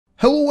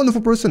Hello wonderful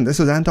person, this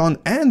is Anton,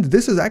 and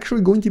this is actually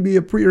going to be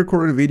a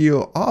pre-recorded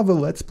video of a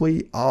let's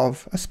play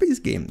of a space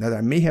game that I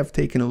may have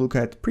taken a look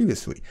at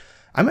previously.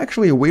 I'm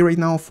actually away right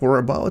now for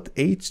about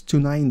 8 to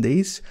 9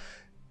 days,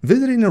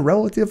 visiting a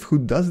relative who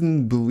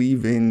doesn't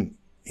believe in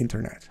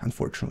internet,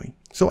 unfortunately.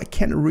 So I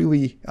can't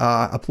really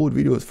upload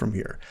videos from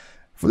here.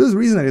 For this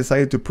reason I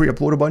decided to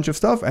pre-upload a bunch of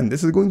stuff, and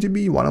this is going to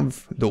be one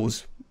of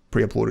those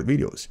pre-uploaded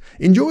videos.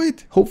 Enjoy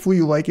it, hopefully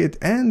you like it,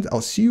 and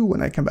I'll see you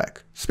when I come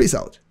back. Space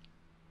out!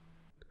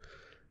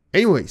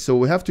 Anyway, so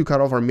we have to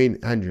cut off our main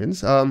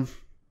engines, and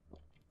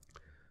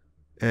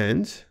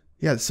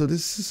yeah, so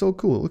this is so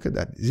cool. Look at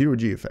that,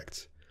 0G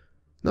effects.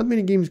 Not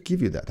many games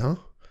give you that, huh?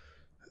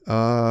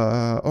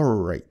 All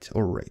right.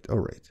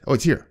 Oh,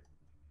 it's here,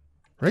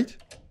 right?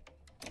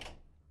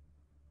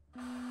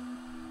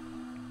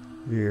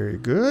 Very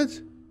good.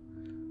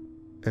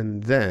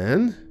 And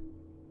then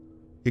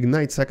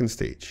ignite second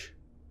stage.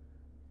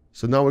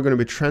 So now we're going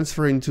to be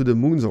transferring to the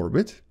moon's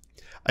orbit.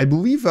 I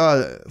believe,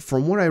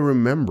 from what I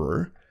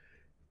remember,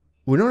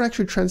 we're not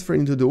actually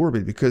transferring to the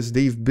orbit because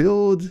they've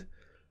built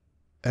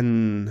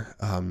an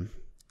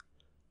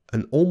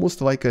almost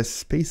like a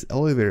space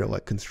elevator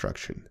like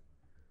construction.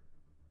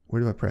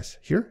 Where do I press?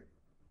 Here?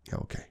 Yeah,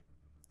 okay.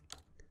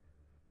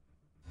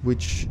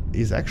 Which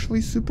is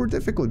actually super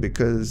difficult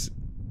because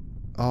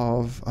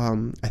of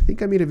I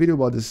think I made a video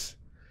about this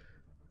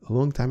a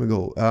long time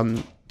ago.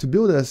 To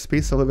build a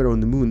space elevator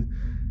on the moon,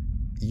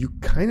 you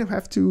kind of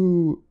have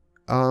to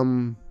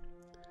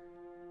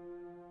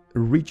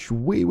reach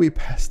way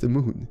past the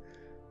moon.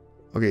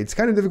 Okay, it's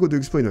kind of difficult to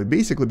explain, but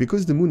basically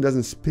because the moon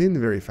doesn't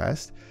spin very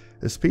fast,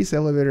 a space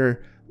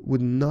elevator would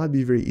not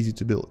be very easy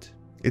to build.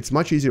 It's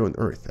much easier on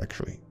Earth,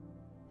 actually.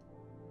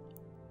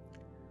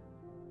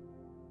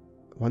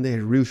 One day I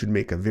really should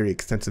make a very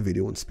extensive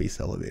video on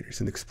space elevators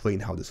and explain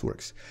how this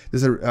works.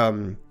 There's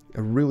a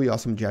really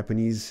awesome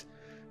Japanese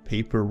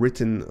paper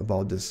written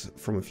about this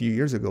from a few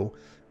years ago,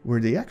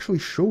 where they actually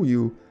show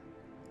you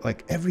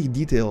like every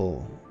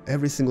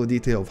single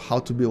detail of how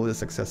to build a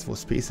successful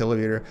space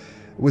elevator,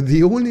 with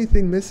the only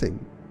thing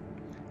missing,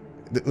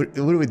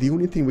 literally the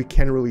only thing we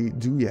can't really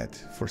do yet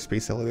for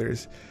space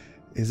elevators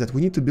is that we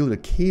need to build a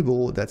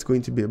cable that's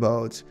going to be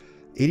about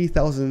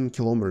 80,000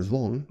 kilometers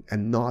long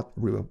and not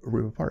rip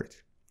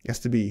apart. It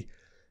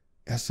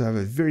has to have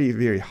a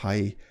very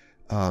high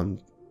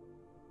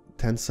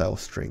tensile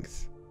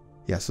strength.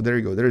 Yeah, so there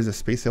you go. There is a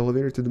space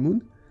elevator to the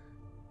moon.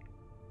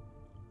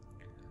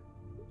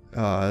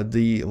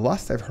 The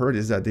last I've heard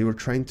is that they were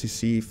trying to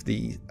see if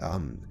the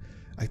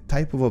a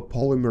type of a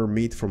polymer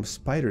made from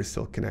spider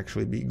silk can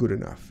actually be good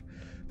enough,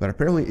 but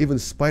apparently even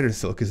spider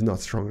silk is not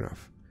strong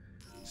enough,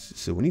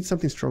 so we need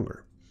something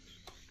stronger.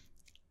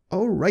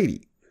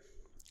 Alrighty.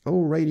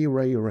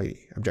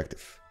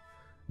 Objective: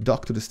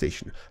 dock to the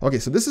station. Okay,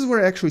 so this is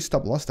where I actually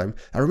stopped last time.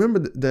 I remember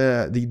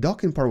the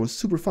docking part was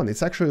super fun.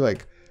 It's actually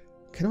like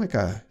kind of like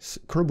a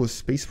Kerbal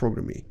Space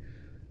Programming,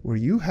 where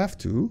you have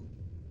to.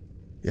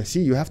 Yeah,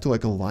 see, you have to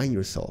like align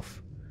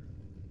yourself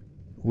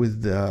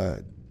with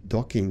the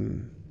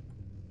docking,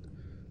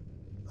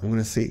 I'm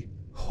gonna say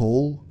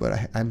hole,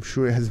 but I'm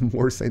sure it has a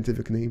more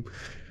scientific name,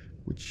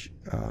 which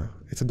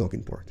it's a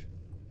docking port,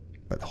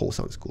 but hole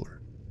sounds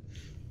cooler.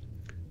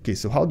 Okay,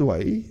 so how do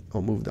I,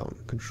 move down,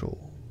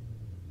 control.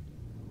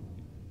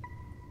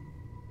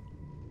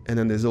 And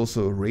then there's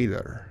also a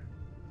radar,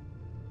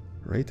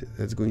 right?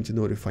 That's going to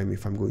notify me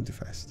if I'm going too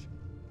fast.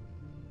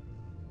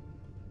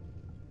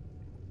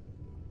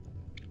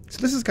 So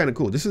this is kind of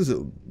cool. This is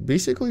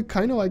basically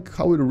kind of like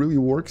how it really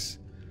works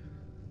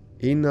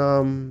in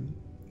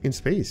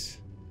space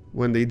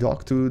when they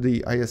dock to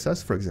the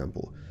ISS, for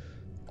example.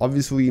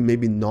 Obviously,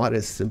 maybe not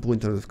as simple in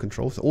terms of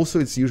controls. Also,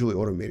 it's usually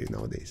automated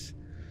nowadays.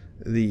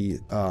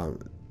 The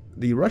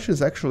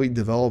Russians actually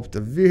developed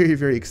a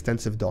very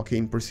extensive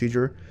docking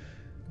procedure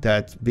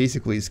that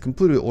basically is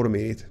completely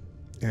automated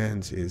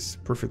and is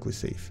perfectly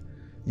safe.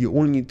 You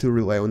only need to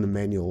rely on the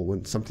manual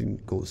when something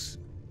goes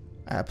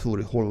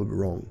absolutely horribly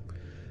wrong.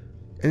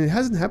 And it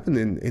hasn't happened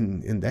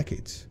in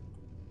decades,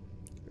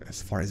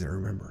 as far as I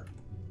remember.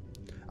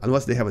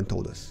 Unless they haven't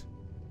told us.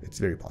 It's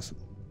very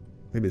possible.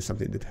 Maybe it's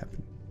something that did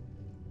happen.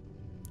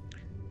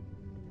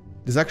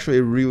 There's actually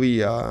a really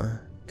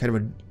kind of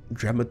a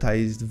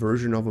dramatized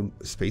version of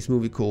a space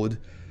movie called,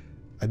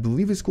 I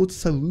believe it's called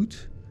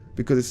Salute,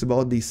 because it's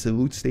about the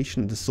Salute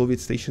station, the Soviet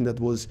station that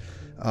was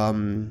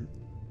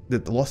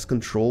that lost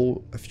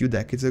control a few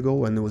decades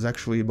ago, and it was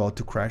actually about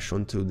to crash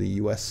onto the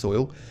US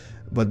soil.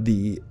 But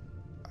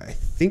I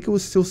think it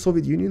was still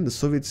Soviet Union, the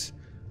Soviets,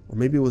 or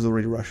maybe it was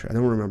already Russia, I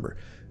don't remember.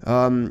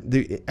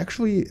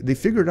 They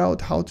figured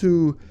out how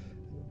to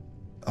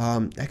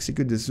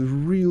execute this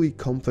really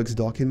complex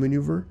docking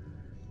maneuver,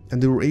 and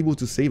they were able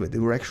to save it. They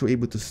were actually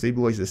able to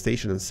stabilize the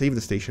station and save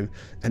the station,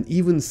 and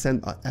even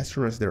send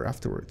astronauts there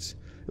afterwards.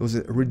 It was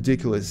a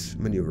ridiculous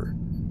maneuver.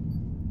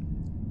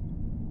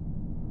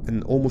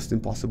 An almost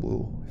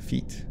impossible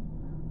feat.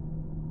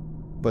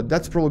 But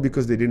that's probably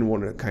because they didn't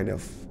want to kind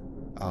of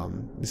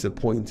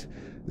disappoint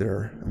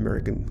their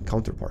American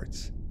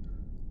counterparts.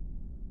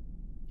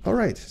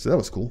 Alright, so that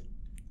was cool.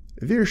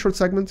 A very short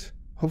segment.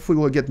 Hopefully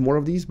we'll get more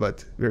of these,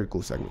 but very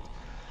cool segment.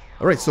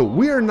 Alright, so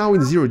we are now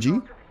in 0G.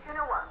 You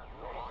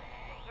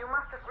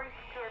must have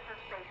reached Pearson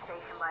Space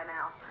Station by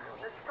now.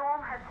 The storm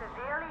has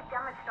severely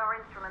damaged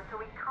our instruments, so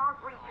we can't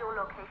reach your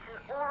location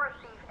or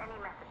receive any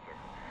messages.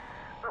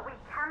 But we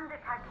can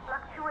detect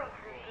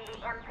fluctuations in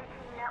the MPT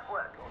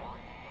network.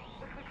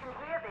 If you can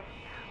hear this,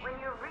 when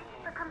you reach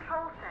the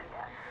control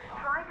center,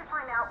 try to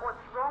find out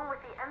what's wrong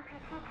with the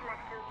MPT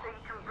connection so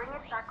you can bring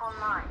it back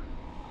online.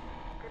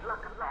 Good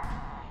luck and luck.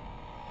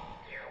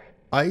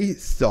 I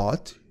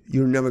thought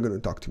you're never going to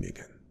talk to me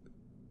again.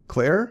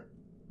 Claire,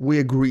 we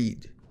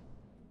agreed.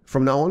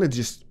 From now on, it's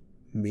just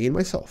me and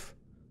myself.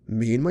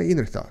 Me and my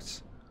inner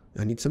thoughts.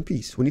 I need some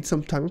peace. We need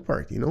some time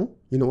apart, you know?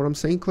 You know what I'm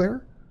saying,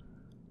 Claire?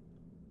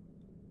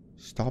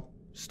 Stop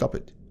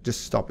it.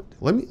 Just stop it.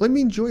 Let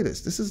me enjoy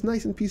this. This is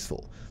nice and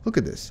peaceful. Look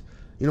at this.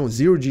 You know,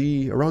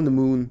 0G, around the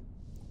moon.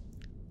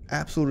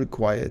 Absolutely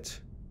quiet.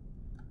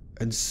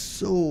 And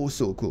so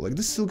cool. Like,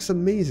 this looks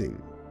amazing.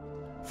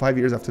 5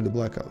 years after the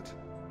blackout.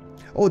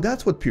 Oh,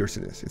 that's what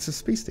Pearson is. It's a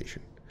space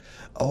station.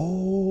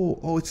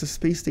 Oh, it's a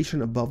space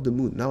station above the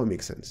moon. Now it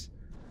makes sense.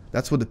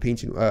 That's what the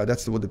painting,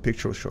 that's what the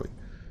picture was showing.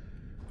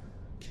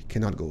 Okay,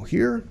 cannot go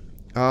here.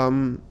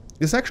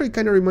 This actually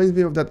kind of reminds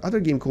me of that other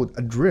game called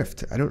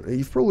Adrift.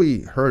 You've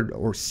probably heard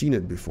or seen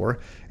it before.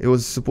 It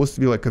was supposed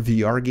to be like a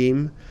VR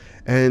game.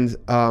 And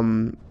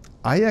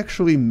I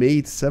actually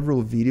made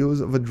several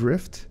videos of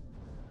Adrift.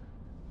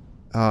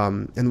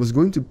 And was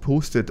going to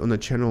post it on the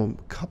channel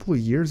a couple of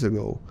years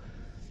ago.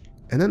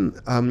 And then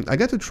I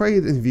got to try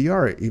it in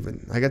VR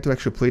even. I got to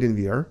actually play it in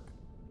VR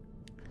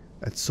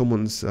at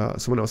someone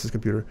else's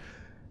computer.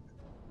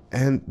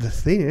 And the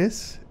thing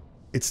is,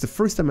 it's the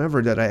first time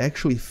ever that I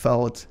actually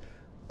felt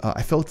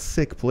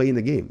sick playing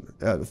the game,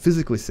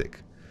 physically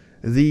sick.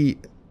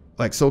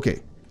 Okay,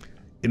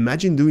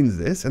 imagine doing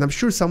this, and I'm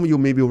sure some of you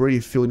may be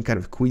already feeling kind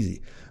of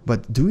queasy,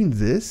 but doing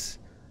this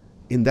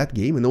in that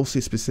game, and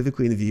also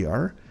specifically in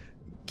VR,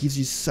 gives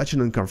you such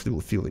an uncomfortable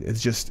feeling.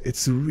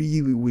 It's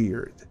really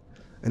weird.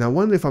 And I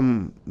wonder if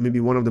I'm maybe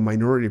one of the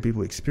minority of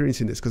people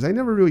experiencing this, because I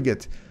never really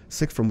get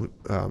sick from,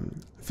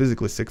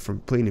 physically sick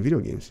from playing video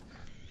games.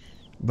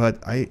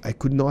 But I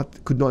could not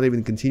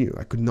even continue.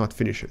 I could not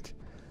finish it.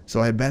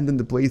 So I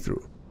abandoned the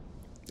playthrough.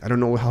 I don't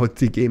know how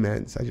the game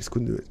ends. I just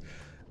couldn't do it.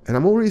 And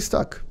I'm already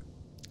stuck.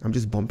 I'm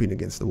just bumping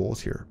against the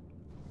walls here.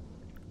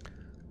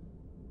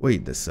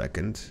 Wait a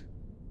second.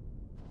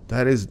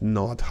 That is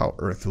not how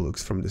Earth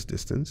looks from this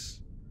distance.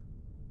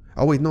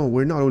 Oh wait, no,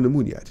 we're not on the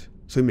moon yet.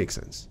 So it makes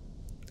sense.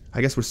 I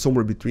guess we're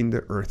somewhere between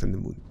the Earth and the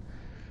moon.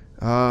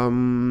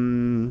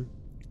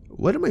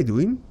 What am I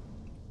doing?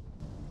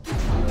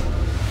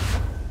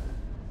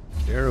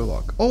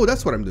 Airlock. Oh,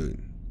 that's what I'm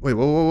doing. Wait,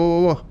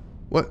 whoa.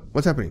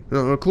 What's happening?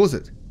 No, close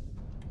it.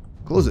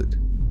 Close it.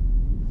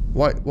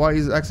 Why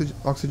is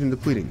oxygen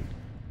depleting?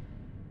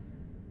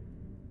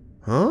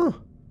 Huh?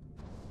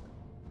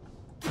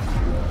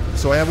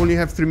 So I only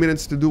have 3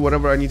 minutes to do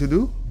whatever I need to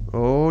do?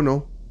 Oh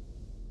no.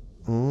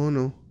 Oh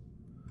no.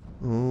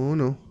 Oh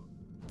no.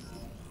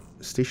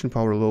 Station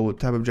power low,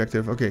 tab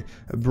objective. Okay,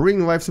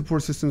 bring life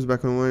support systems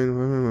back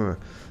online.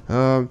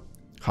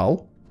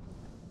 How?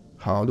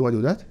 How do I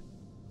do that?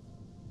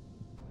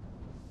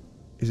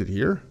 Is it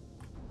here?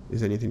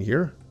 Is anything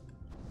here?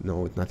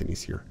 No, nothing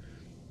is here.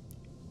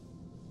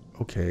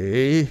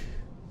 Okay.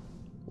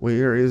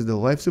 Where is the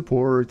life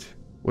support?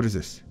 What is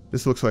this?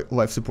 This looks like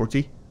life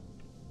supportee.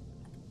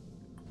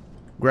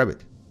 Grab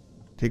it.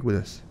 Take with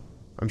us.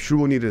 I'm sure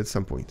we'll need it at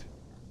some point.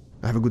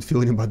 I have a good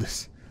feeling about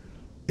this.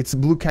 It's a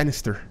blue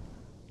canister.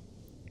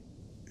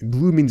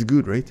 Blue means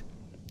good, right?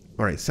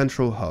 Alright,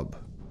 central hub.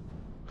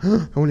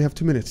 I only have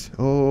 2 minutes.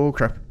 Oh,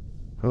 crap.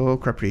 Oh,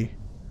 crappy.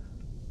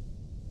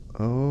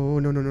 Oh,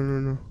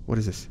 no. What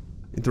is this?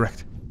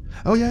 Interact.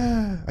 Oh,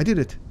 yeah, I did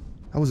it.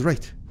 I was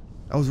right.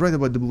 I was right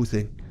about the blue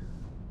thing.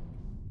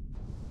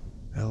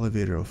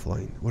 Elevator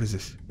offline. What is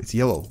this? It's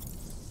yellow.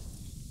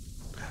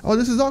 Oh,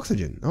 this is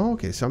oxygen. Oh,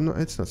 okay, so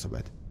it's not so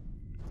bad.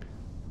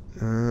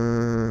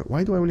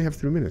 Why do I only have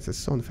 3 minutes? That's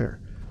so unfair.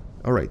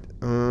 Alright.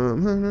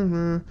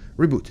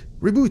 Reboot.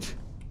 Reboot!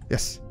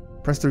 Yes.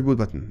 Press the reboot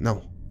button.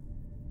 Now.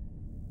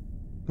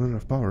 Not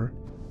enough power.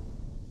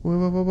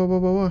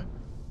 What?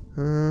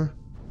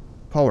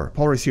 Power.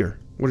 Power is here.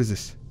 What is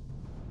this?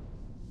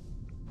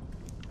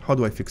 How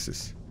do I fix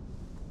this?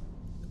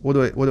 What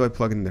do I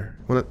plug in there?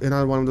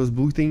 Another one of those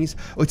blue things?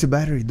 Oh, it's a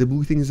battery. The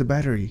blue thing is a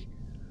battery.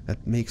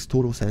 That makes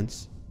total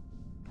sense.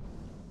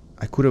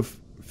 I could have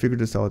figured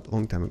this out a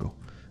long time ago.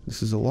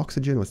 This is all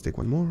oxygen. Let's take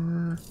one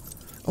more.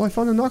 Oh, I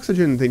found an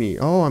oxygen thingy.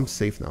 Oh, I'm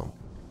safe now.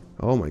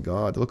 Oh my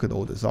god, look at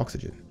all this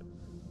oxygen.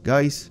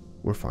 Guys,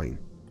 we're fine.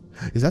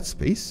 Is that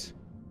space?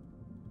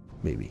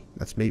 Maybe.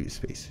 That's maybe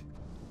space.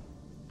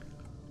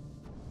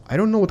 I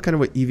don't know what kind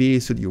of an EVA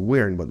suit you're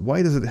wearing, but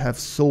why does it have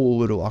so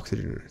little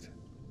oxygen in it?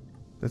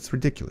 That's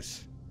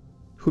ridiculous.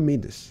 Who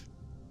made this?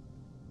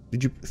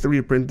 Did you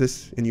 3D print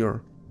this in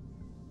your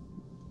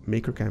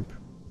maker camp?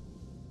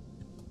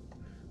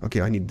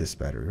 Okay, I need this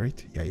battery,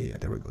 right? Yeah.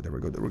 There we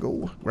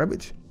go. Grab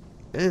it.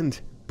 And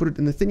put it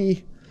in the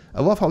thingy.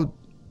 I love how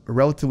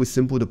relatively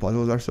simple the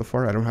puzzles are so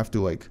far. I don't have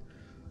to like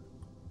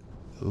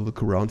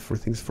look around for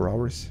things for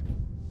hours.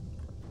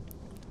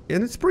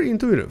 And it's pretty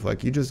intuitive.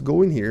 Like, you just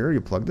go in here, you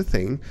plug the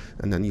thing,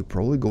 and then you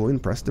probably go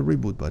and press the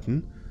reboot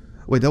button.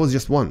 Wait, that was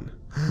just one.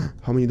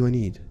 How many do I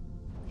need?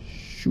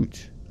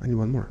 Shoot, I need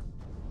one more.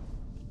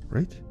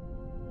 Right?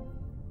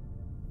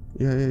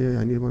 Yeah,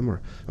 I need one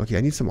more. Okay,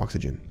 I need some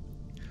oxygen.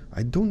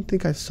 I don't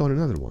think I saw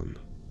another one.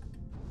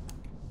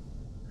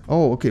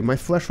 Oh, okay, my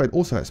flashlight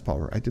also has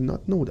power. I did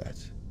not know that.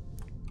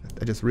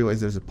 I just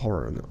realized there's a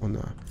power on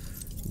the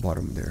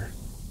bottom there.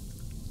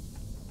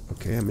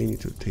 Okay, I may need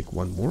to take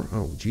one more.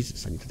 Oh,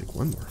 Jesus, I need to take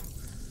one more.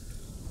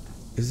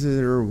 Is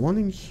there one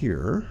in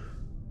here?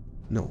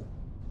 No.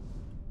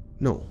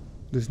 No,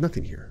 there's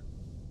nothing here.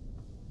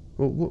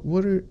 Well,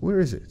 where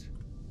is it?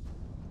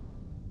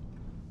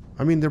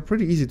 I mean, they're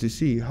pretty easy to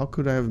see. How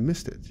could I have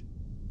missed it?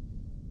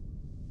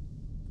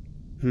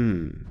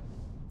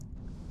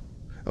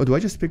 Oh, do I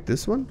just pick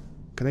this one?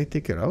 Can I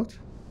take it out?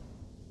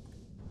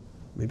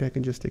 Maybe I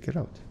can just take it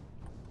out.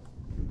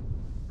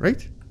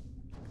 Right?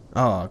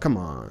 Ah, oh, come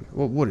on.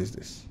 Well, what is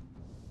this?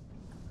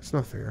 It's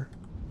not fair.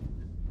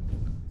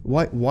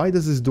 Why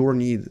does this door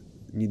need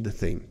the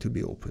thing to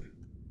be open?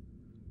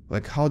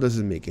 Like, how does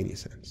it make any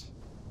sense?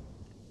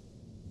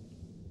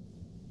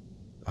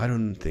 I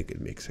don't think it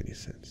makes any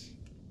sense.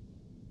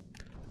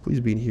 Please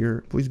be in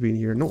here. Please be in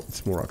here. No,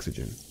 it's more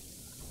oxygen.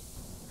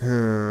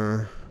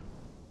 None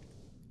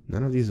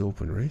of these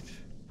open, right?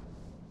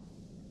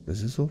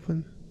 Does this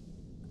open?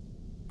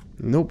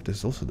 Nope,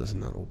 this also does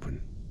not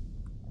open.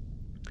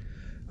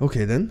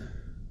 Okay, then.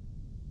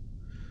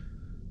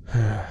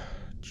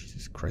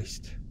 Jesus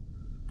Christ.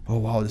 Oh,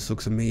 wow, this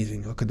looks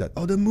amazing. Look at that.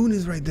 Oh, the moon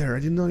is right there. I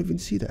did not even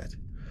see that.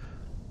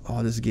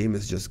 Oh, this game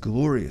is just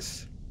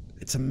glorious.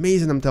 It's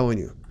amazing, I'm telling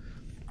you.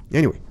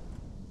 Anyway.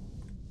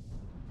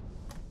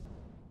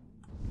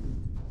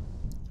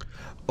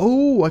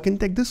 Oh, I can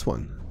take this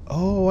one.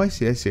 Oh, I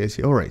see.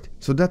 All right.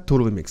 So that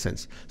totally makes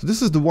sense. So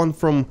this is the one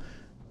from...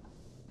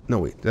 No,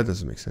 wait. That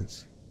doesn't make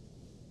sense.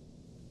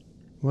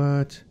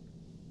 What?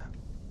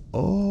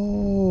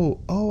 Oh,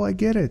 I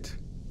get it.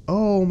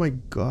 Oh my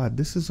God.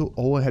 This is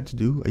all I had to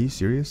do. Are you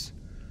serious?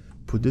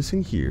 Put this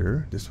in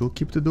here. This will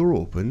keep the door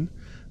open.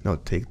 Now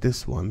take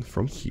this one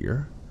from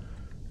here.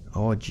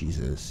 Oh,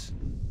 Jesus.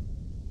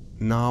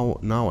 Now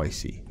I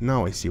see.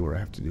 Now I see what I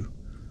have to do.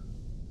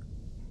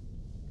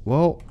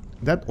 Well,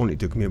 that only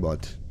took me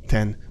about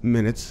 10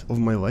 minutes of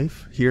my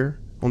life here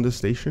on the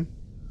station.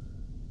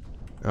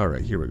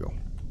 Alright, here we go.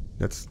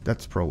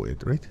 That's probably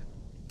it, right?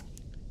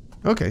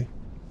 Okay.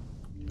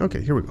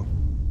 Okay, here we go.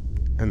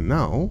 And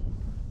now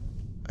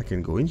I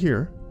can go in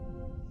here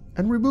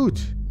and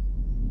reboot.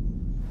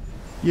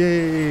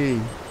 Yay!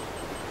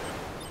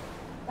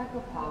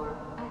 Backup power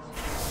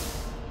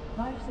active.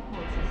 Life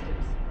support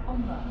systems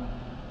online.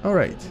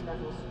 Alright.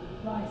 Levels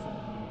rising.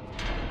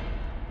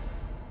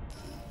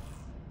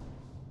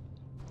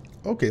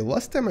 Okay,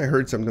 last time I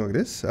heard something like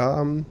this,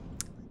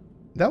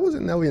 that was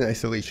an alien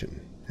isolation,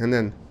 and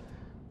then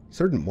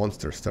certain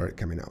monsters started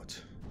coming out.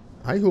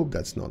 I hope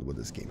that's not what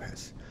this game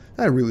has.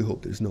 I really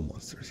hope there's no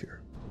monsters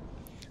here.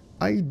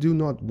 I do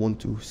not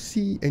want to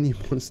see any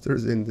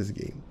monsters in this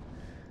game.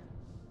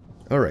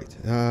 Alright,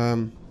 now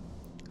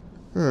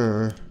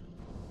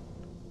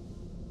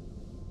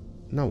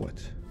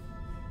what?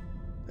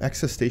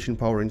 Access station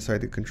power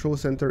inside the control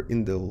center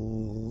in the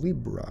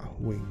Libra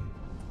wing.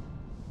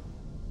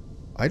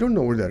 I don't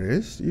know where that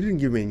is. You didn't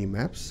give me any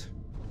maps.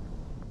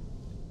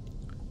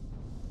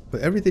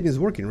 But everything is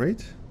working,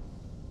 right?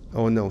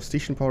 Oh no,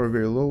 station power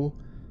very low.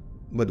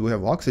 But we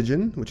have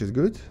oxygen, which is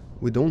good.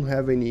 We don't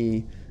have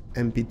any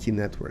MPT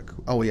network.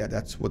 Oh yeah,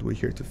 that's what we're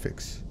here to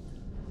fix.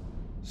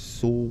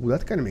 So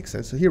that kind of makes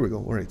sense. So here we go.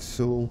 Alright,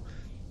 so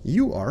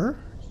you are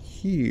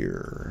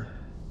here,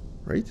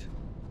 right?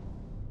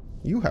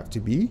 You have to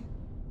be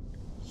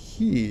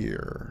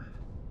here.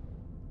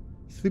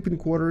 Sleeping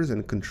quarters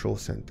and control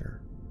center.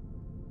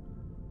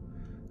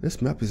 This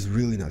map is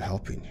really not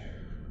helping.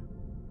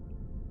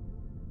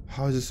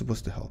 How is it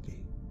supposed to help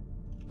me?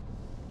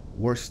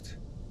 Worst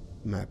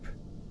map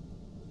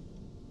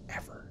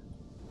ever.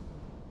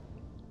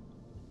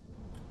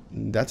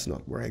 That's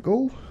not where I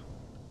go.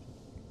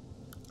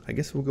 I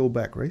guess we'll go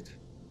back, right?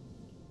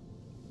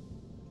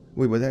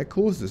 Wait, but I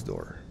closed this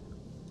door.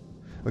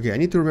 Okay, I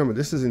need to remember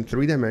this is in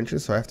 3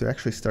 dimensions, so I have to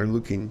actually start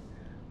looking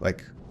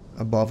like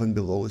above and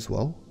below as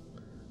well.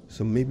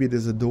 So maybe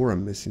there's a door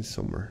I'm missing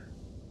somewhere.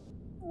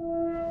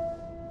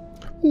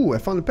 Ooh, I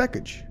found a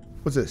package.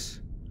 What's this?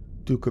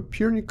 To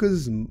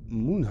Copernicus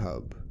Moon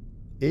Hub.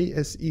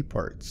 ASE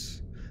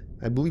parts.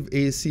 I believe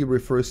ASE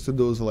refers to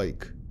those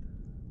like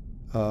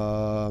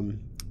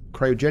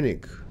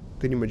cryogenic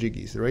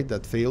thingamajiggies, right?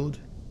 That failed.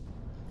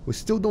 We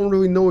still don't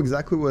really know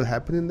exactly what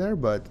happened in there,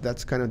 but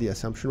that's kind of the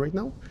assumption right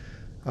now.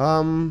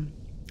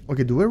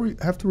 Okay, do I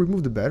have to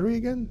remove the battery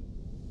again?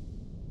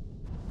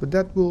 But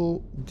that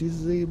will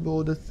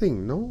disable the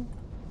thing, no?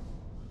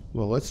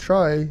 Well, let's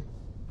try.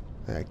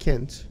 I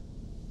can't.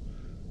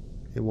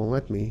 It won't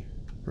let me,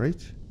 right?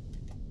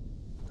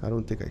 I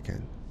don't think I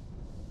can.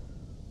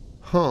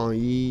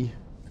 I'm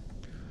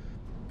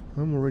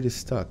already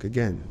stuck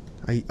again.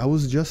 I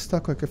was just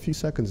stuck like a few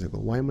seconds ago.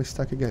 Why am I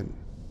stuck again?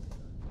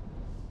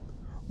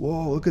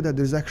 Whoa, look at that.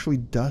 There's actually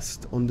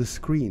dust on the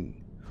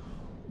screen.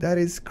 That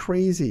is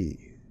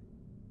crazy.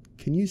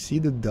 Can you see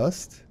the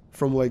dust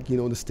from, like, you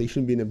know, the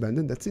station being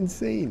abandoned? That's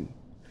insane.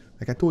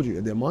 Like I told you,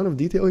 the amount of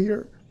detail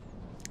here,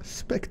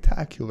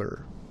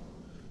 spectacular.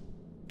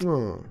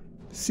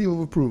 Seal of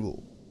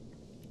approval.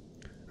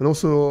 And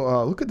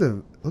also, look at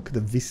the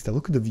vista.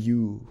 Look at the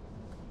view.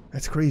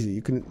 That's crazy.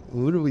 You can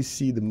literally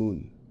see the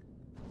moon.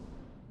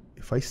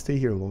 If I stay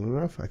here long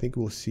enough, I think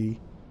we'll see.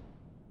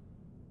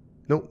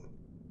 No,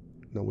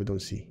 we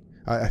don't see.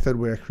 I thought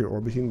we were actually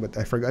orbiting, but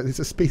I forgot it's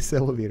a space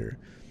elevator.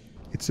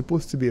 It's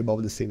supposed to be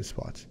above the same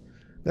spot.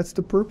 That's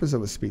the purpose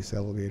of a space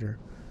elevator.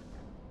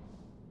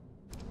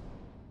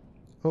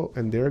 Oh,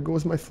 and there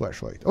goes my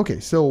flashlight. Okay,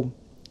 so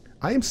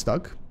I am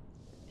stuck.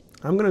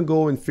 I'm gonna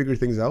go and figure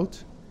things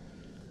out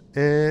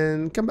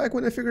and come back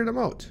when I figure them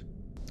out.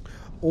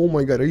 Oh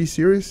my god, are you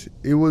serious?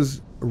 It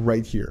was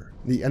right here.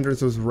 The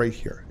entrance was right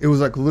here. It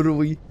was like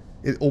literally,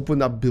 it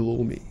opened up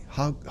below me.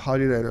 How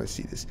did I not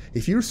see this?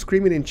 If you're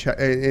screaming in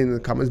the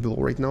comments below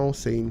right now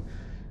saying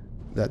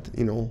that,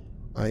 you know,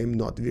 I am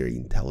not very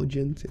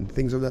intelligent and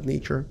things of that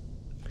nature,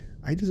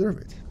 I deserve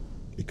it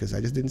because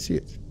I just didn't see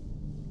it.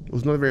 I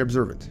was not very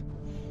observant.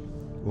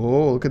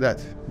 Oh, look at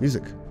that.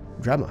 Music,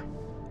 drama,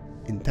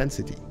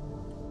 intensity.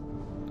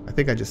 I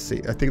think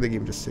the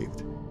game just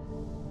saved.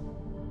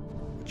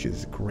 Which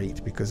is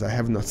great because I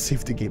have not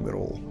saved the game at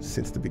all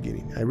since the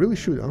beginning. I really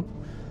should, huh?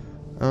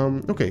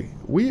 Okay,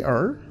 we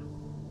are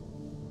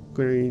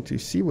going to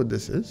see what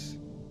this is.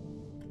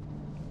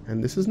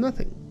 And this is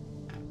nothing.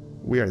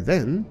 We are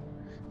then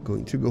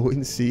going to go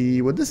and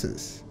see what this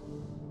is.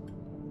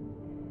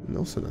 And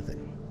also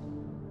nothing.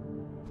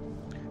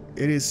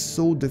 It is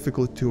so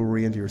difficult to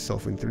orient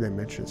yourself in 3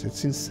 dimensions.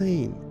 It's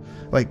insane.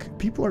 Like,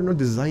 people are not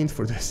designed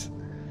for this.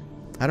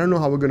 I don't know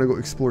how we're gonna go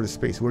explore the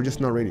space. We're just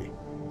not ready.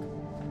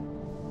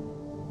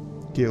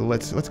 Okay,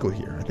 let's go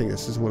here. I think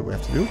this is what we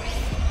have to do.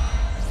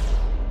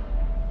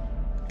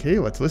 Okay,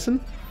 let's listen.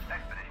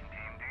 Expedition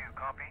team, do you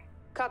copy?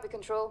 Copy,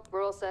 Control.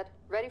 We're all set.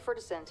 Ready for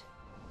descent.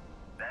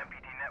 The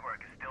MPT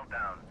network is still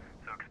down,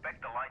 so expect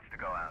the lights to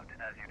go out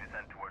as you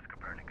descend towards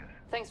Copernicus.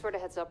 Thanks for the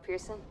heads up,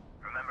 Pearson.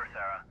 Remember,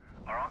 Sarah,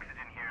 our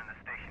oxygen here in the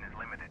station is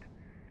limited.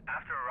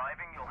 After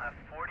arriving, you'll have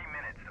 40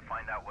 minutes to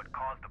find out what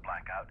caused the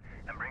blackout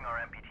and bring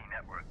our MPT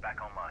network back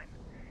online.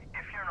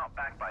 If you're not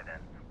back by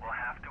then, we'll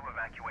have to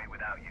evacuate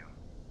without you.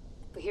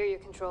 We hear you,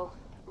 Control.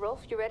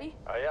 Rolf, you ready?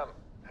 I am.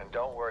 And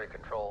don't worry,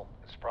 Control.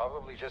 It's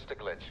probably just a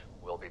glitch.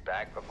 We'll be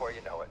back before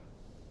you know it.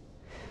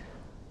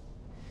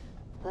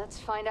 Let's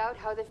find out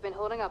how they've been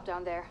holding up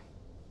down there.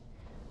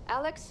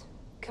 Alex,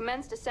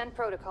 commence descent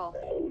protocol.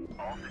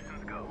 All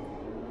systems go.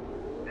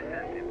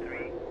 Descent in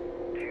 3,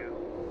 2,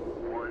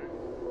 1.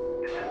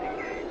 Descent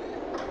engaged.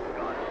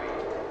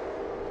 Godspeed.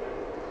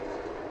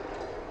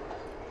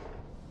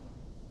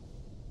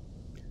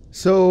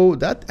 So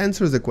that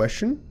answers the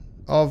question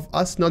of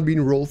us not being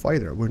Rolf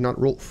either. We're not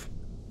Rolf.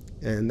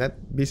 And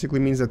that basically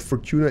means that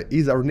Fortuna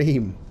is our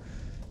name.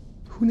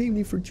 Who named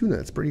me Fortuna?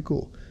 It's pretty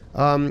cool.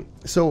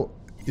 So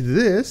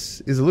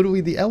this is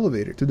literally the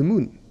elevator to the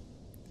moon.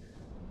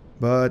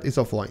 But it's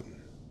offline.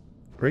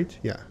 Right?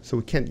 Yeah. So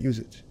we can't use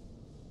it.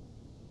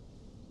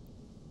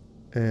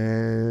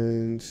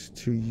 And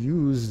to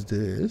use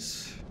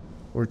this,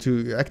 or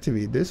to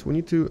activate this, we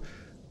need to...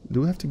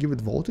 Do we have to give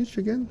it voltage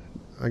again?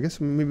 I guess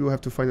maybe we'll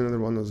have to find another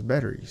one of those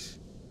batteries.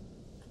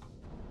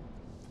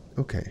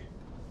 Okay.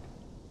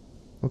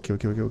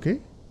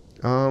 Okay.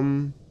 I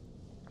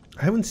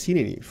haven't seen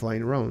any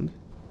flying around,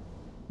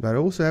 but I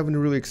also haven't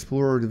really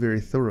explored very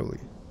thoroughly.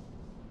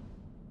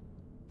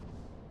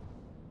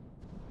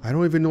 I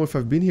don't even know if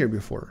I've been here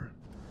before.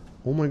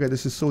 Oh my god,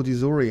 this is so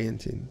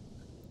disorienting.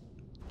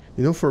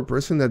 You know, for a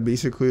person that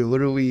basically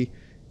literally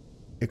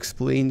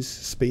explains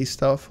space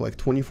stuff like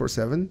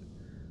 24/7,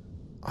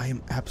 I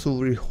am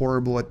absolutely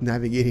horrible at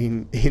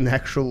navigating in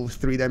actual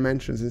 3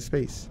 dimensions in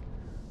space.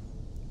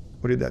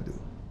 What did that do?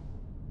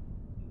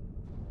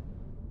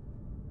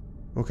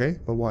 Okay,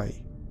 but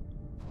why?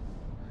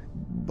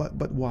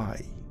 But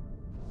why?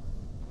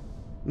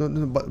 No,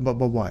 but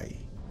why?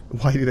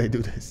 Why did I do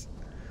this?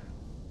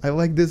 I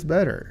like this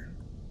better.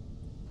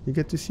 You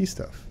get to see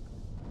stuff.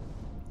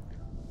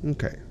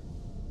 Okay.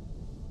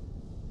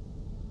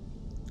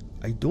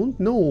 I don't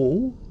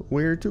know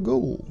where to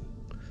go.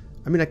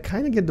 I mean, I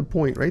kind of get the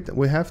point, right? That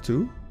we have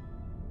to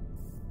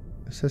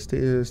assess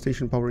the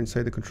station power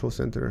inside the control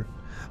center.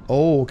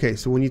 Oh, okay.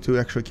 So we need to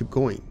actually keep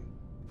going.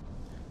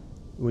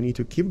 We need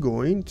to keep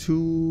going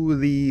to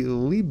the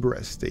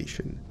Libra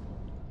station.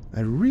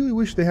 I really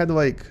wish they had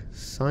like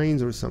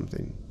signs or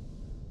something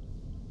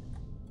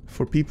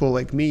for people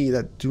like me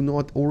that do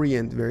not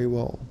orient very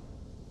well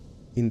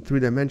in 3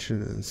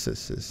 dimensions.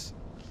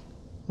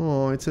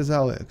 Oh, it says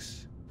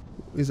Alex.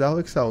 Is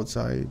Alex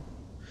outside?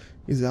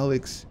 Is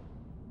Alex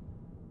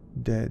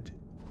dead?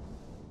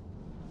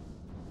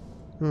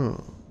 Oh,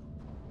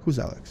 who's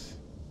Alex?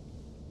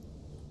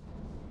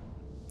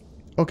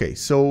 Okay,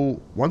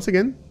 so once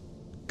again,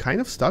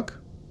 kind of stuck.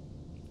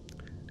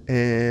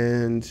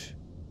 And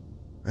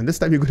this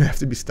time you're gonna have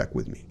to be stuck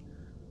with me.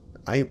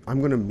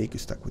 I'm gonna make you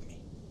stuck with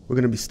me. We're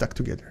gonna be stuck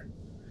together.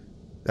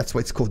 That's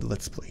why it's called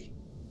Let's Play.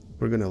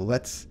 We're gonna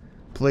Let's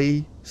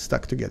Play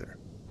stuck together.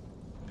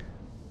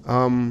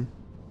 Oh,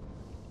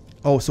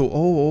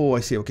 I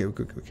see. Okay.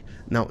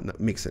 Now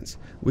makes sense.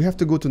 We have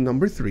to go to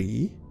number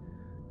 3.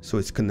 So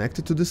it's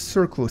connected to the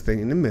circle thing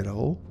in the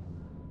middle.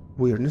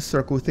 We're in the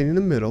circle thing in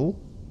the middle.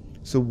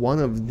 So one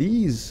of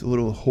these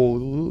little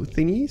hole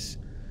thingies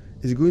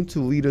is going to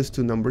lead us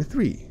to number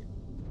 3.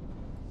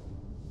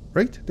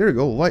 Right? There you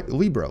go.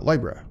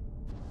 Libra.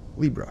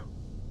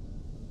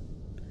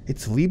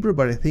 It's Libra,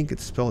 but I think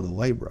it's spelled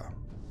Libra.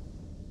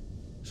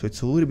 So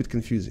it's a little bit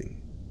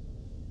confusing.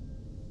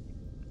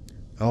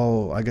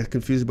 Oh, I got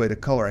confused by the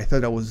color. I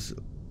thought I was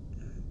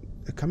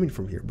coming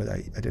from here, but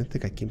I didn't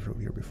think I came from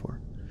here before.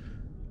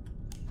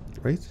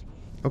 Right?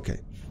 Okay.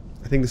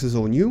 I think this is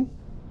all new.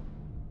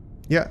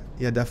 Yeah,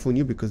 definitely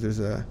new, because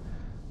there's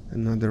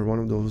another one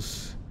of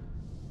those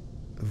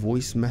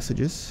voice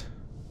messages.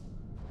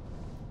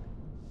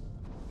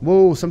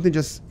 Whoa, something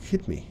just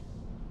hit me.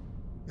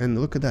 And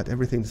look at that,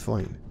 everything's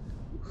fine.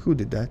 Who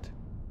did that?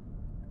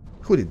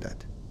 Who did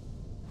that?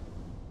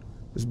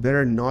 It's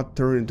better not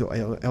turn into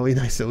alien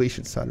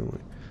isolation suddenly.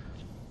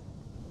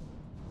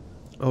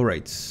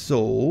 Alright,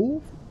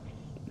 so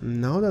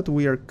now that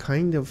we are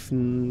kind of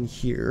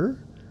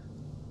here,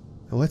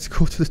 let's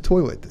go to the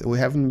toilet. We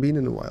haven't been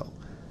in a while.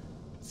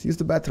 Let's use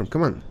the bathroom.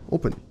 Come on,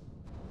 open.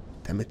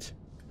 Damn it.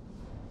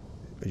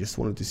 I just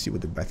wanted to see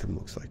what the bathroom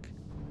looks like.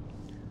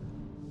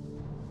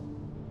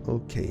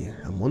 Okay,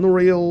 a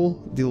monorail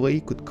delay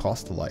could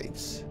cost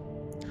lives.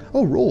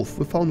 Oh, Rolf.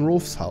 We found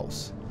Rolf's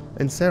house.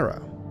 And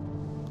Sarah.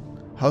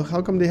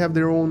 How come they have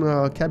their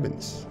own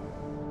cabins?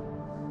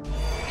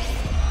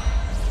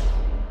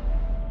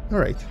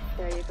 Alright.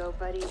 There you go,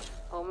 buddy.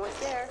 Almost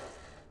there.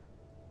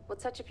 We'll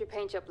touch up your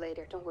paint job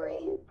later, don't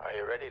worry. Are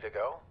you ready to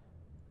go?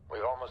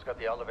 We've almost got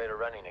the elevator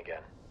running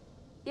again.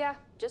 Yeah,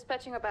 just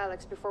patching up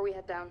Alex before we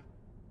head down.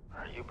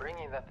 Are you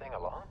bringing that thing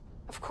along?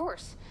 Of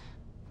course.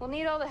 We'll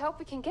need all the help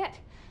we can get.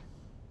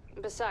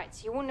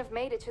 Besides, you wouldn't have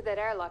made it to that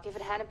airlock if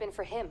it hadn't been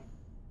for him.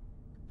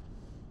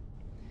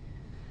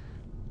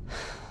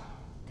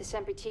 This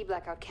MPT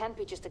blackout can't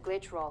be just a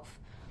glitch, Rolf.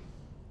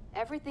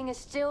 Everything is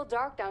still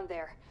dark down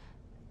there.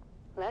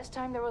 Last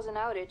time there was an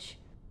outage.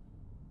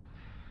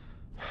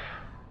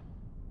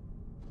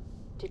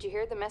 Did you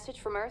hear the message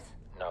from Earth?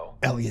 No.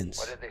 Aliens.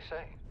 What did they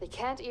say? They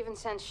can't even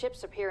send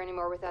ships up here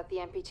anymore without the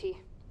MPT.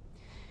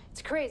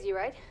 It's crazy,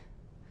 right?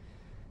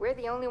 We're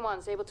the only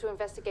ones able to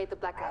investigate the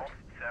blackout.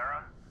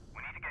 Sarah,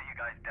 we need to get you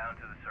guys down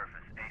to the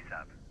surface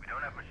ASAP. We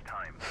don't have much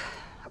time.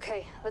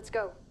 Okay, let's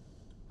go.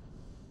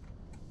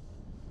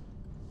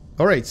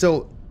 Alright,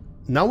 so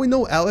now we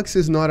know Alex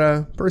is not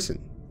a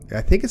person.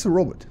 I think it's a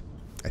robot.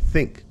 I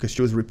think, because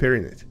she was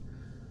repairing it.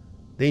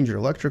 Danger,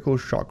 electrical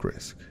shock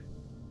risk.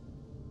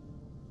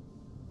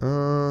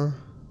 Huh?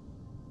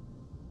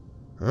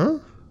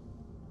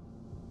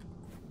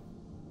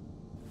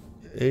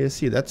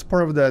 See, that's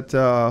part of that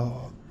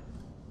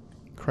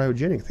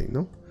cryogenic thing,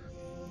 no?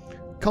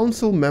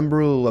 Council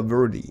member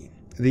Laverdi.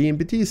 The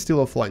MPT is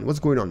still offline. What's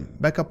going on?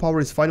 Backup power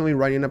is finally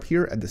running up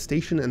here at the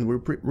station, and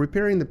we're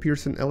repairing the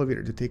Pearson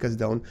elevator to take us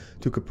down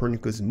to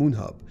Copernicus Moon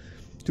Hub.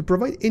 To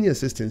provide any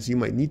assistance, you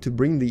might need to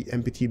bring the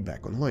MPT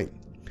back online.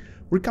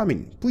 We're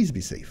coming. Please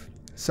be safe.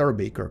 Sarah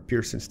Baker,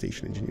 Pearson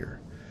station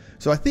engineer.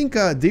 So I think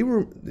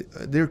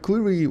they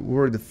clearly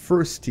were the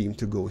first team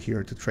to go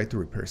here to try to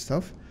repair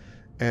stuff.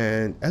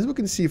 And as we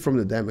can see from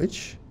the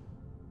damage,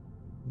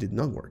 did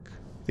not work.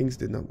 Things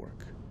did not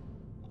work.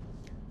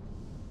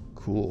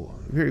 Cool.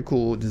 Very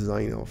cool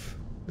design of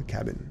the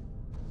cabin.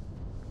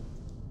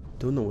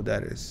 Don't know what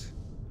that is.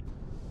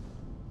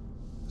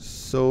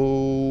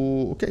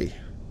 So, okay.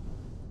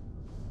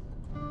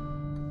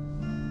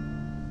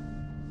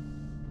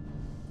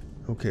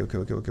 Okay.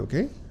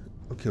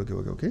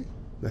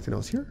 Nothing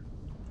else here?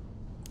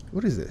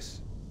 What is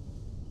this?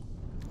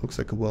 Looks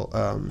like a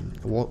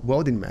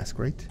welding mask,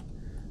 right?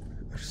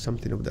 Or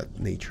something of that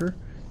nature.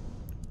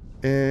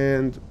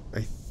 And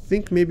I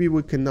think maybe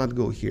we cannot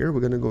go here. We're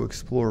gonna go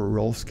explore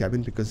Rolf's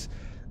cabin, because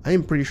I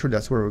am pretty sure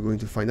that's where we're going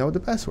to find out the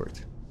password.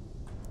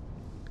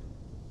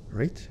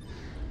 Right?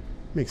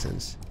 Makes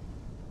sense.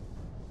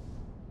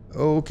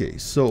 Okay,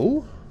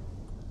 so...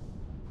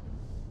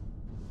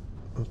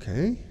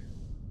 Okay.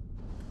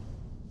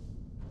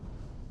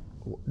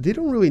 They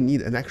don't really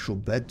need an actual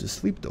bed to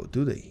sleep though,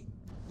 do they?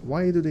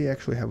 Why do they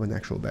actually have an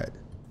actual bed?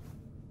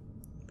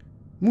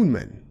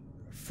 Moonman.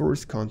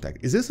 First contact.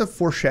 Is this a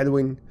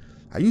foreshadowing?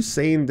 Are you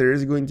saying there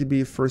is going to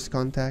be a first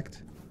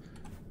contact?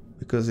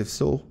 Because if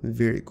so,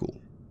 very cool.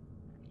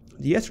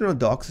 The astronaut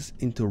docks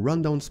into a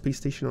rundown space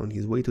station on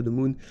his way to the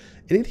moon.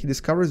 In it, he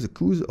discovers the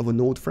clues of an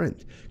old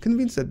friend.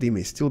 Convinced that they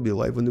may still be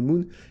alive on the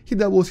moon, he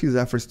doubles his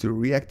efforts to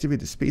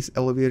reactivate the space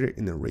elevator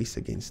in a race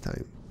against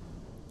time.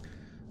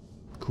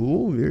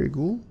 Cool, very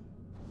cool.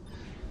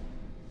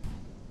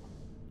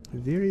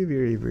 Very,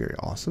 very, very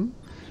awesome.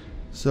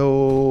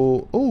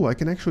 So, oh, I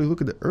can actually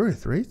look at the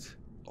Earth, right?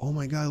 Oh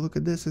my god, look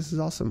at this. This is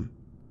awesome.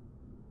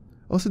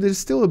 Also, there's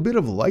still a bit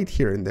of light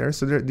here and there,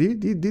 so they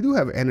do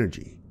have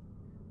energy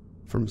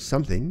from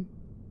something.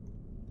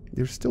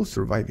 They're still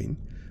surviving.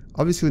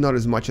 Obviously not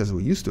as much as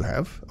we used to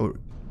have, or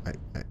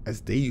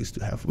as they used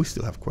to have. We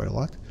still have quite a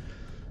lot.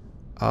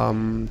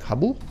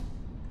 Hubble,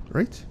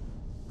 right?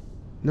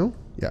 No?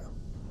 Yeah.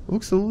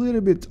 Looks a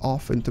little bit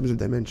off in terms of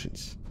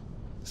dimensions.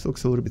 This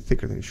looks a little bit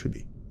thicker than it should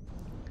be.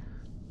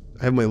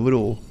 I have my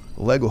little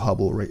Lego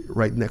Hubble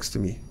right next to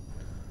me.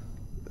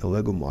 A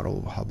Lego model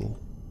of Hubble.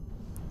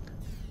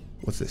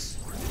 What's this?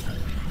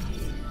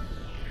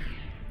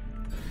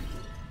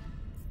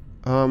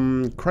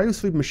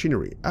 Cryosleep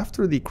machinery.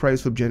 After the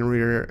cryosleep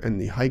generator and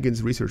the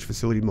Huygens research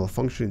facility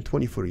malfunctioned in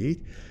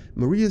 2048,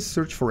 Maria's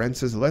search for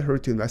answers led her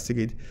to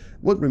investigate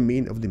what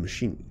remained of the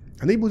machine.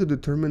 Unable to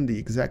determine the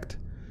exact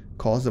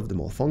cause of the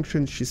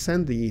malfunction, she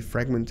sent the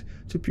fragment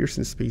to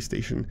Pearson Space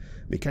Station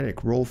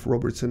mechanic Rolf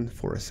Robertson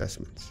for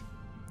assessments.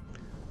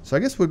 So I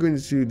guess we're going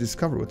to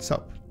discover what's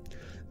up.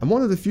 I'm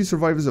one of the few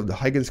survivors of the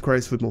Huygens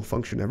cryosleep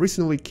malfunction. I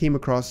recently came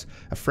across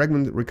a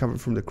fragment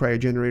recovered from the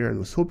cryogenerator and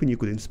was hoping you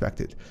could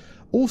inspect it.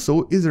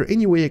 Also, is there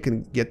any way I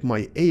can get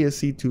my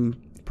ASE to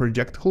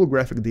project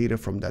holographic data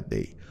from that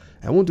day?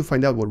 I want to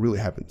find out what really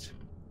happened.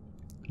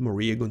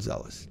 Maria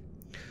Gonzalez.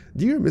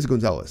 Dear Ms.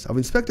 Gonzalez, I've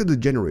inspected the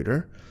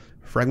generator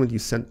fragment you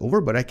sent over,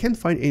 but I can't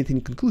find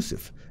anything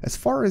conclusive. As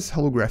far as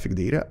holographic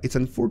data, it's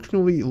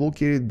unfortunately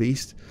location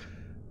based.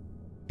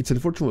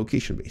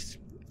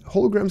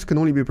 Holograms can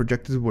only be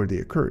projected where they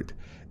occurred.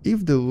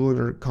 If the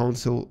Lunar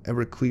Council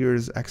ever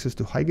clears access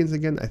to Huygens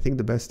again, I think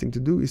the best thing to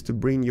do is to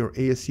bring your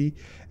ASE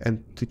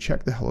and to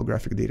check the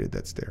holographic data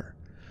that's there.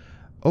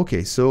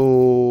 Okay,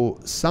 so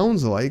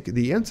sounds like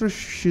the answer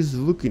she's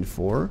looking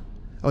for...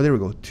 Oh, there we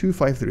go.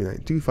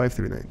 2539,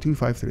 2539,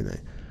 2539.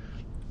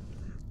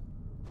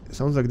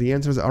 Sounds like the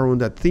answers are on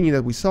that thingy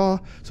that we saw,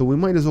 so we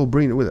might as well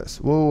bring it with us.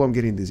 Whoa, I'm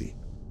getting dizzy.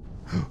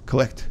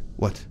 Collect.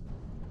 What?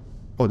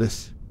 Oh,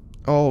 this.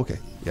 Oh, okay.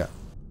 Yeah.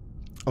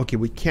 Okay,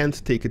 we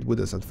can't take it with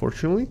us,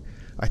 unfortunately.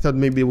 I thought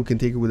maybe we can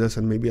take it with us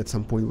and maybe at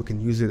some point we can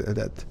use it at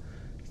that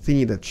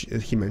thingy that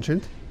he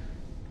mentioned.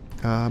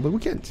 But we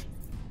can't.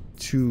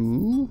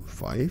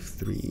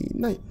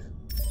 2539.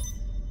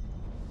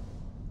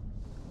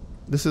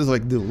 This is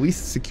like the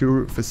least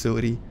secure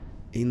facility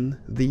in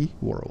the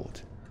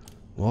world.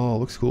 Wow,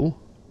 looks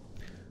cool.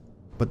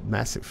 But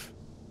massive.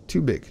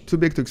 Too big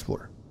to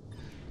explore.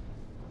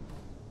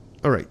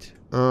 Alright.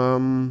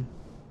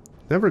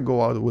 Never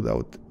go out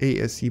without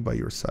ASE by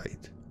your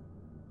side.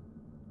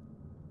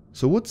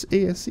 So what's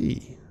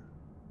ASE?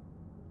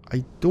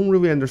 I don't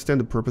really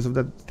understand the purpose of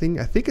that thing.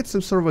 I think it's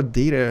some sort of a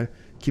data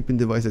keeping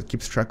device that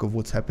keeps track of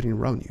what's happening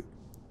around you.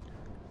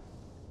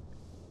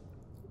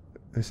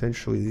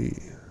 Essentially,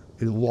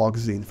 it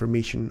logs the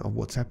information of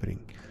what's happening.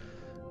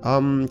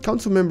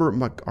 Council member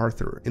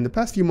MacArthur. In the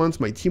past few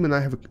months, my team and I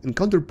have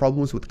encountered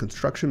problems with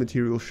construction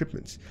material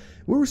shipments.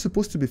 We were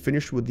supposed to be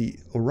finished with the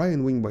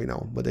Orion wing by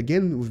now, but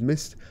again, we've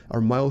missed our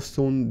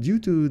milestone due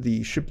to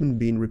the shipment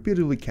being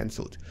repeatedly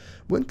cancelled.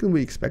 When can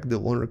we expect the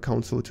Lunar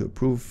Council to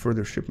approve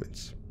further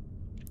shipments?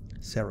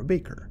 Sarah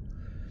Baker.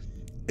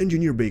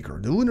 Engineer Baker.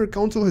 The Lunar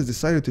Council has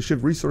decided to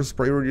shift resource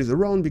priorities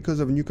around because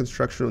of new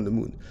construction on the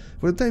moon.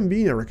 For the time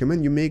being, I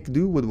recommend you make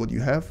do with what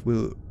you have.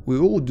 We'll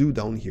all do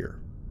down here.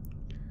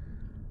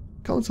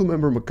 Council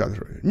member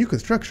MacArthur. New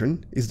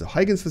construction? Is the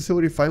Huygens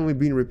facility finally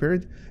being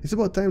repaired? It's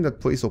about time that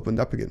place opened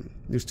up again.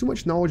 There's too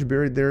much knowledge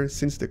buried there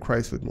since the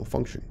cryosleep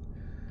malfunction.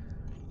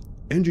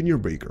 Engineer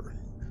Baker.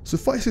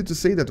 Suffice it to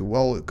say that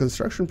while a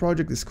construction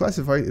project is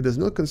classified, it does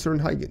not concern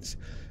Huygens.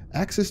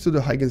 Access to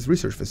the Huygens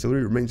research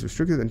facility remains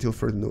restricted until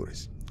further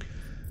notice.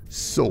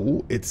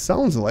 So, it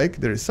sounds like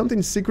there is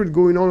something secret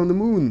going on the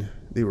moon.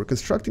 They were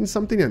constructing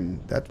something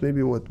and that may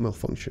be what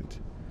malfunctioned.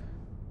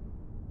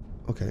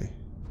 Okay.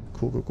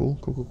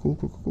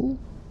 Cool.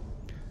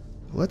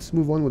 Let's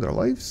move on with our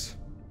lives.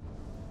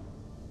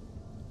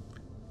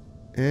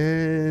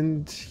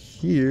 And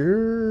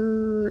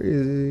here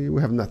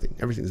we have nothing.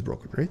 Everything is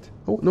broken, right?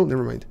 Oh, no,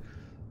 never mind.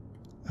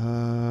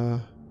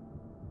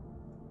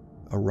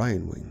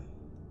 Orion wing.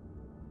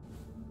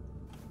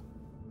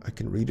 I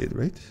can read it,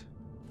 right?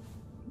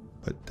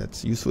 But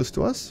that's useless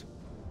to us.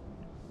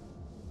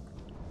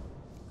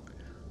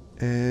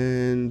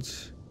 And...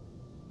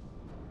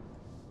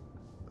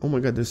 oh my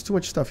god, there's too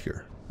much stuff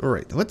here.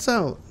 Alright, let's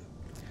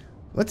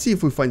see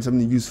if we find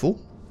something useful.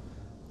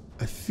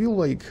 I feel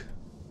like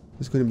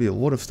there's going to be a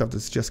lot of stuff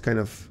that's just kind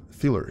of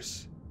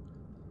fillers.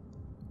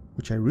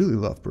 Which I really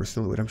love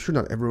personally, but I'm sure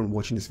not everyone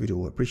watching this video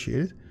will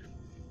appreciate it.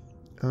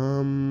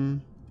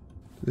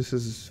 This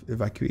is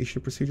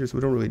evacuation procedures.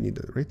 We don't really need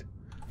that, right?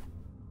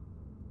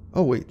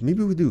 Oh wait,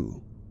 maybe we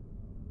do.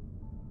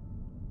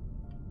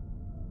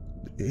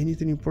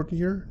 Anything important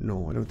here?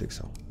 No, I don't think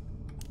so.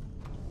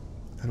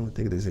 I don't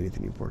think there's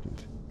anything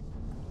important.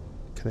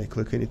 Can I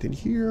click anything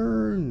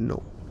here?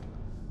 No.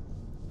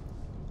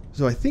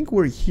 So I think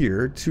we're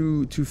here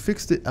to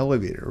fix the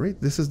elevator, right?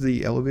 This is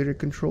the elevator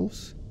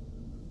controls.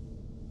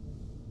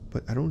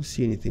 but I don't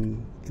see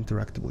anything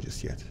interactable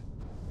just yet.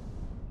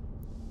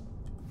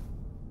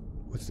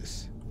 What's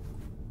this?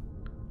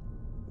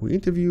 We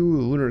interview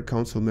Lunar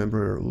Council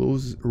member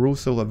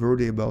Rosa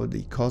Laverde about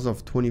the cause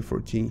of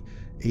 2014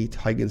 8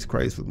 Huygens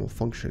crisis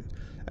malfunction,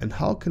 and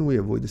how can we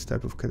avoid this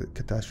type of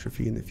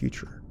catastrophe in the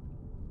future.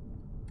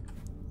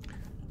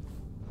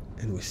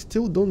 And we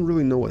still don't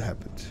really know what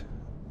happened.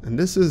 And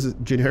this is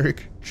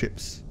generic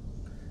chips.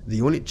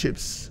 The only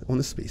chips on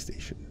the space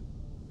station.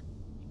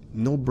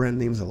 No brand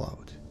names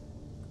allowed.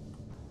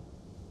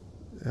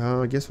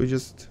 I guess we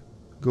just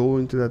go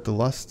into the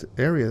last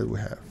area that we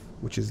have,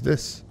 which is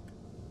this.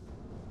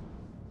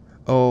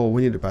 Oh,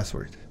 we need a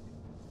password.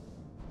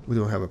 We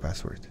don't have a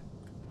password.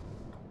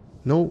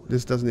 No,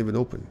 this doesn't even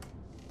open.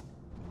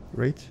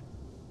 Right?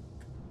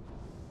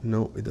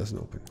 No, it doesn't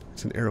open.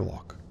 It's an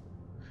airlock.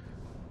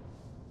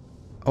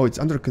 Oh, it's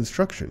under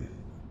construction.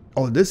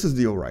 Oh, this is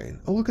the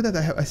Orion. Oh, look at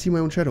that. I see my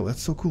own shadow.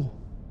 That's so cool.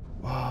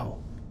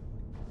 Wow.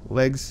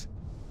 Legs.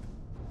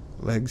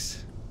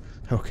 Legs.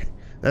 Okay.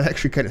 That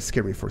actually kind of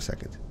scared me for a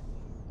second.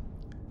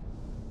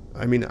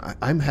 I mean,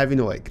 I'm having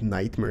like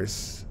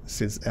nightmares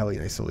since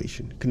Alien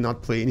Isolation.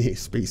 Cannot play any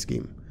space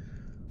game.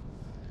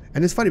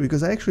 And it's funny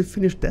because I actually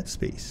finished Dead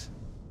Space.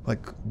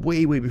 Like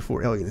way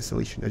before Alien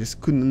Isolation. I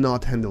just could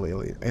not handle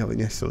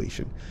Alien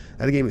Isolation.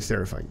 That game is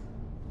terrifying.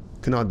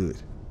 Cannot do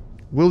it.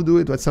 Will do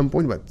it at some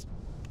point, but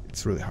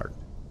it's really hard.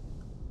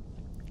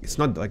 It's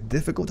not like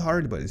difficult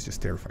hard, but it's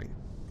just terrifying.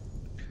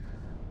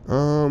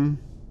 And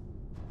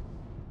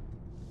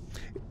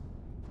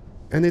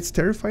it's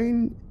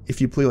terrifying if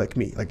you play like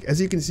me. Like,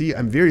 as you can see,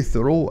 I'm very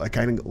thorough. I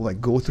kind of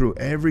like go through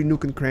every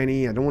nook and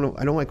cranny. I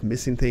don't like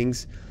missing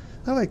things.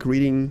 I like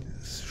reading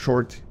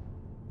short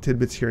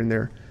tidbits here and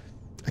there.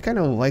 I kind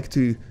of like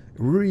to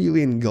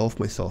really engulf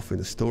myself in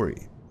the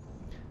story.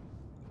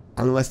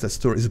 Unless that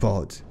story is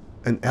about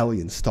an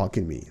alien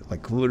stalking me,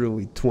 like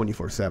literally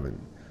 24/7.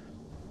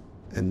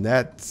 And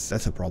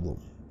that's a problem.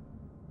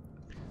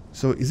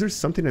 So is there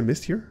something I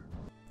missed here?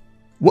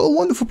 Well,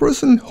 wonderful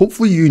person,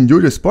 hopefully you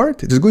enjoyed this part.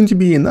 There's going to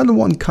be another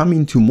one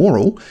coming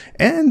tomorrow,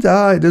 and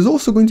there's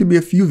also going to be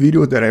a few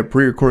videos that I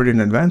pre-recorded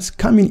in advance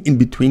coming in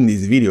between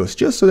these videos,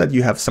 just so that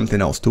you have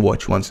something else to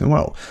watch once in a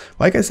while.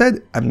 Like I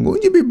said, I'm going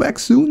to be back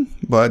soon,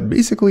 but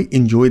basically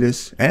enjoy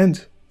this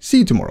and see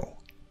you tomorrow.